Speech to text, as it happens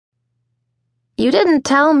You didn't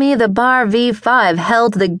tell me the bar V5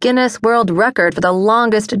 held the Guinness World Record for the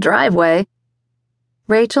longest driveway.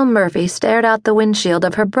 Rachel Murphy stared out the windshield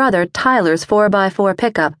of her brother Tyler's 4x4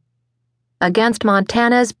 pickup. Against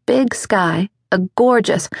Montana's big sky, a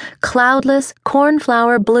gorgeous, cloudless,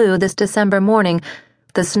 cornflower blue this December morning,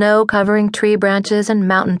 the snow-covering tree branches and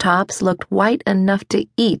mountaintops looked white enough to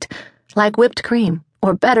eat, like whipped cream,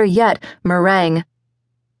 or better yet, meringue.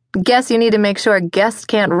 Guess you need to make sure guests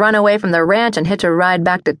can't run away from the ranch and hitch a ride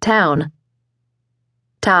back to town.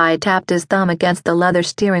 Ty tapped his thumb against the leather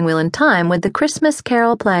steering wheel in time with the Christmas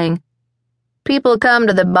carol playing. People come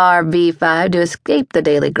to the bar V5 to escape the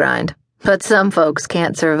daily grind, but some folks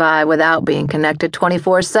can't survive without being connected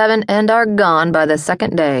 24/7 and are gone by the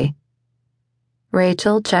second day.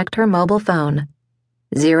 Rachel checked her mobile phone.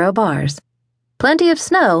 0 bars. Plenty of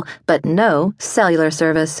snow, but no cellular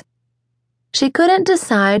service. She couldn't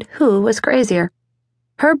decide who was crazier.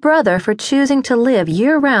 Her brother for choosing to live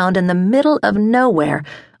year-round in the middle of nowhere,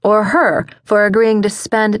 or her for agreeing to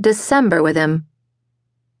spend December with him.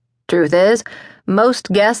 Truth is, most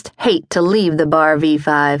guests hate to leave the bar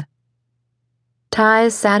V5.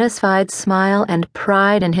 Ty's satisfied smile and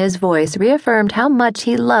pride in his voice reaffirmed how much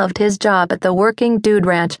he loved his job at the Working Dude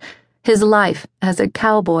Ranch, his life as a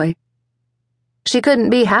cowboy. She couldn't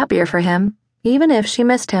be happier for him, even if she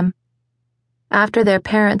missed him. After their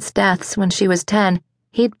parents' deaths when she was 10,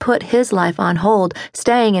 he'd put his life on hold,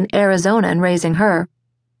 staying in Arizona and raising her.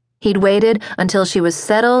 He'd waited until she was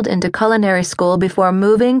settled into culinary school before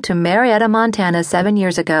moving to Marietta, Montana 7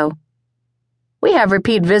 years ago. We have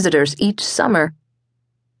repeat visitors each summer,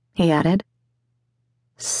 he added.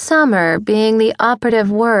 Summer being the operative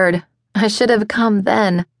word. I should have come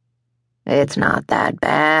then. It's not that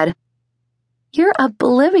bad. You're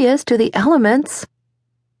oblivious to the elements.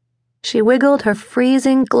 She wiggled her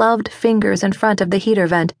freezing, gloved fingers in front of the heater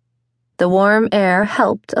vent. The warm air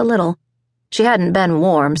helped a little. She hadn't been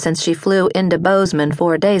warm since she flew into Bozeman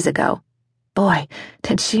 4 days ago. Boy,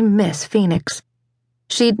 did she miss Phoenix.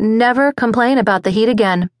 She'd never complain about the heat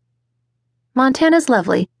again. Montana's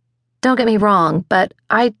lovely. Don't get me wrong, but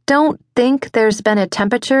I don't think there's been a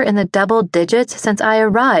temperature in the double digits since I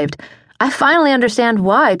arrived. I finally understand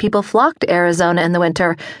why people flock to Arizona in the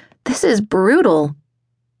winter. This is brutal.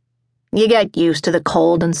 You get used to the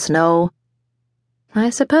cold and snow. I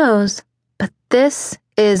suppose, but this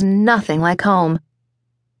is nothing like home.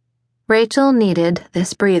 Rachel needed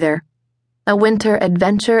this breather. A winter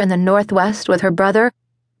adventure in the Northwest with her brother,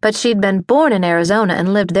 but she'd been born in Arizona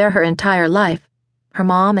and lived there her entire life. Her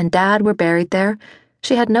mom and dad were buried there.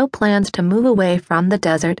 She had no plans to move away from the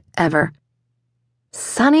desert ever.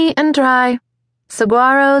 Sunny and dry,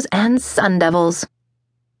 saguaros and sun devils.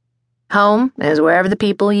 Home is wherever the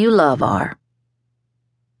people you love are.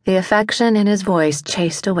 The affection in his voice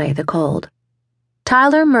chased away the cold.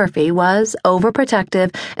 Tyler Murphy was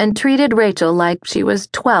overprotective and treated Rachel like she was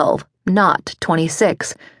 12, not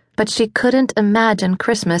 26, but she couldn't imagine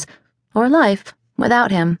Christmas or life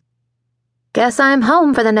without him. Guess I'm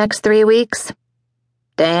home for the next 3 weeks.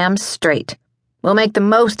 Damn straight. We'll make the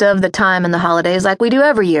most of the time in the holidays like we do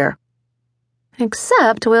every year.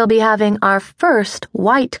 Except we'll be having our first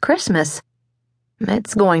white Christmas.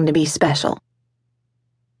 It's going to be special.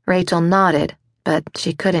 Rachel nodded, but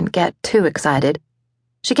she couldn't get too excited.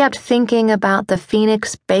 She kept thinking about the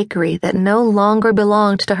Phoenix bakery that no longer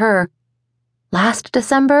belonged to her. Last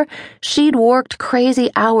December, she'd worked crazy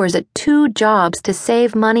hours at 2 jobs to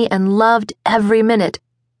save money and loved every minute.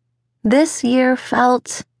 This year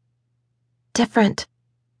felt different.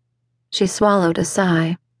 She swallowed a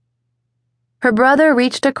sigh. Her brother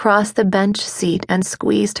reached across the bench seat and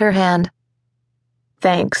squeezed her hand.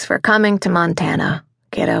 Thanks for coming to Montana,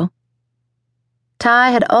 kiddo.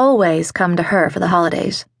 Ty had always come to her for the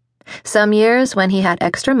holidays. Some years when he had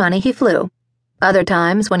extra money, he flew. Other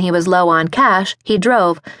times when he was low on cash, he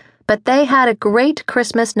drove. But they had a great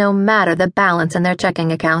Christmas no matter the balance in their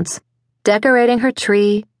checking accounts. Decorating her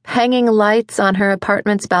tree, hanging lights on her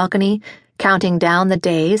apartment's balcony, counting down the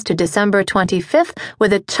days to December 25th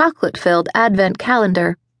with a chocolate-filled advent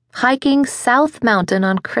calendar, hiking South Mountain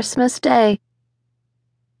on Christmas Day.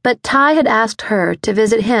 But Ty had asked her to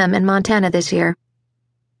visit him in Montana this year.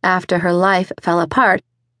 After her life fell apart,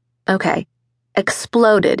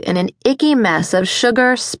 exploded in an icky mess of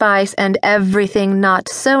sugar, spice, and everything not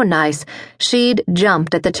so nice, she'd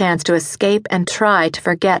jumped at the chance to escape and try to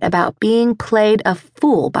forget about being played a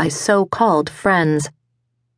fool by so-called friends.